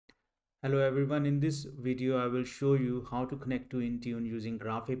Hello everyone, in this video I will show you how to connect to Intune using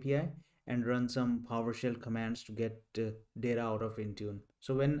Graph API and run some PowerShell commands to get data out of Intune.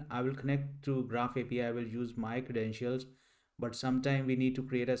 So when I will connect to Graph API, I will use my credentials, but sometime we need to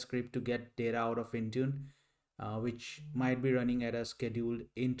create a script to get data out of Intune, which might be running at a scheduled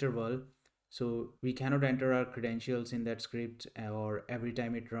interval. So we cannot enter our credentials in that script, or every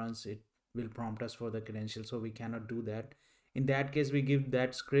time it runs, it will prompt us for the credentials. So we cannot do that. In that case, we give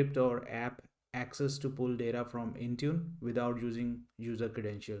that script or app access to pull data from Intune without using user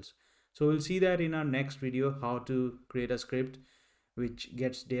credentials. So we'll see that in our next video, how to create a script which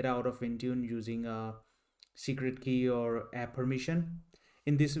gets data out of Intune using a secret key or app permission.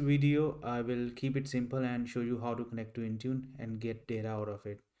 In this video, I will keep it simple and show you how to connect to Intune and get data out of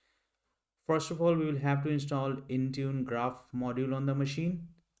it. First of all, we will have to install Intune Graph module on the machine.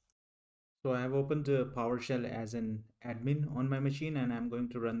 So I have opened PowerShell as an admin on my machine, and I'm going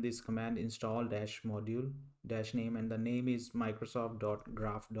to run this command install dash module dash name, and the name is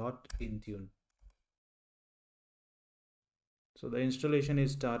microsoft.graph.intune. So the installation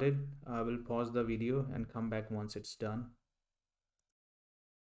is started. I will pause the video and come back once it's done.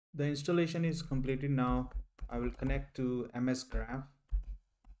 The installation is completed now. I will connect to MS Graph.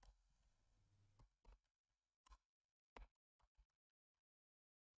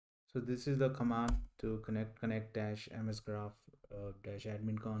 So this is the command to connect dash ms graph dash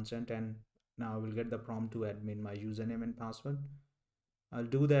admin consent, and now I will get the prompt to admin my username and password. I'll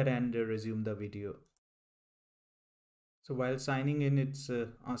do that and resume the video. So while signing in, it's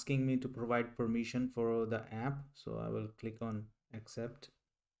asking me to provide permission for the app. So I will click on accept.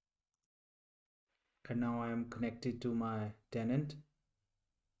 And now I am connected to my tenant.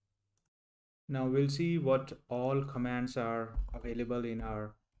 Now we'll see what all commands are available in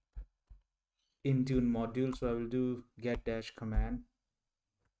our Intune module. So I will do get dash command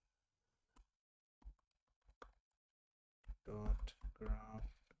dot graph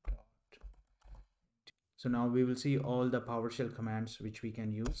dot. So now we will see all the PowerShell commands which we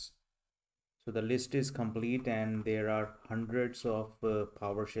can use. So the list is complete, and there are hundreds of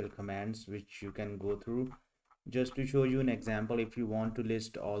PowerShell commands which you can go through. Just to show you an example, if you want to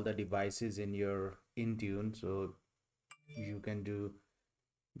list all the devices in your Intune, so you can do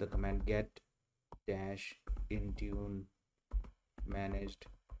the command get dash Intune managed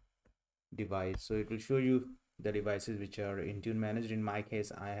device. So it will show you the devices which are Intune managed. In my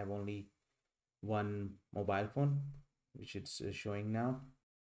case, I have only one mobile phone, which it's showing now.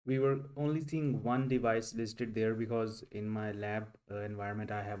 We were only seeing one device listed there because in my lab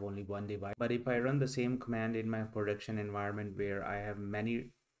environment I have only one device. But if I run the same command in my production environment where I have many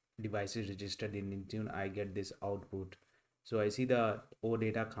devices registered in Intune, I get this output. So I see the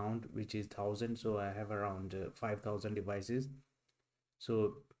OData count, which is 1000. So I have around 5000 devices.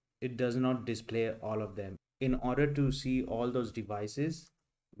 So it does not display all of them. In order to see all those devices,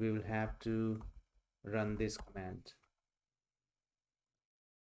 we will have to run this command.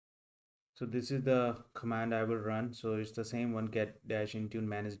 So this is the command I will run. So it's the same one, get dash Intune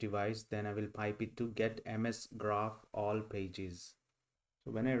manage device. Then I will pipe it to get ms graph all pages.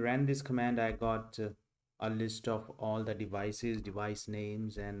 So when I ran this command, I got a list of all the devices, device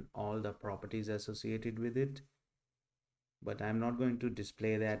names, and all the properties associated with it. But I'm not going to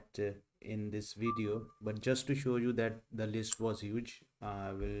display that in this video. But just to show you that the list was huge,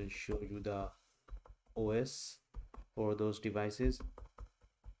 I will show you the OS for those devices.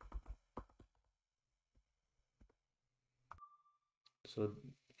 So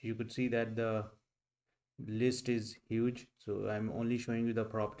you could see that the list is huge. So I'm only showing you the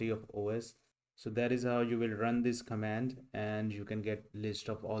property of OS. So that is how you will run this command, and you can get list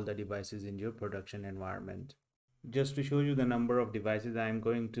of all the devices in your production environment. Just to show you the number of devices, I'm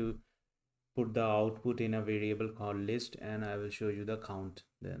going to put the output in a variable called list, and I will show you the count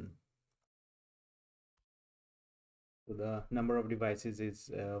then. So the number of devices is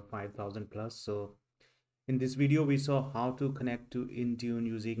 5000 plus. So in this video, we saw how to connect to Intune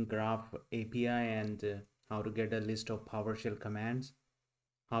using Graph API, and how to get a list of PowerShell commands,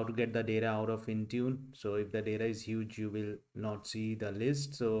 how to get the data out of Intune. So if the data is huge, you will not see the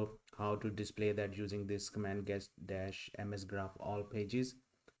list. So how to display that using this command get dash ms graph all pages.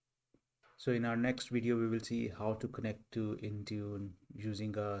 So in our next video, we will see how to connect to Intune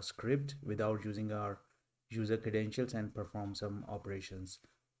using a script without using our user credentials and perform some operations.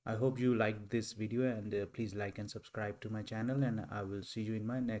 I hope you liked this video, and please like and subscribe to my channel, and I will see you in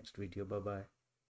my next video. Bye bye.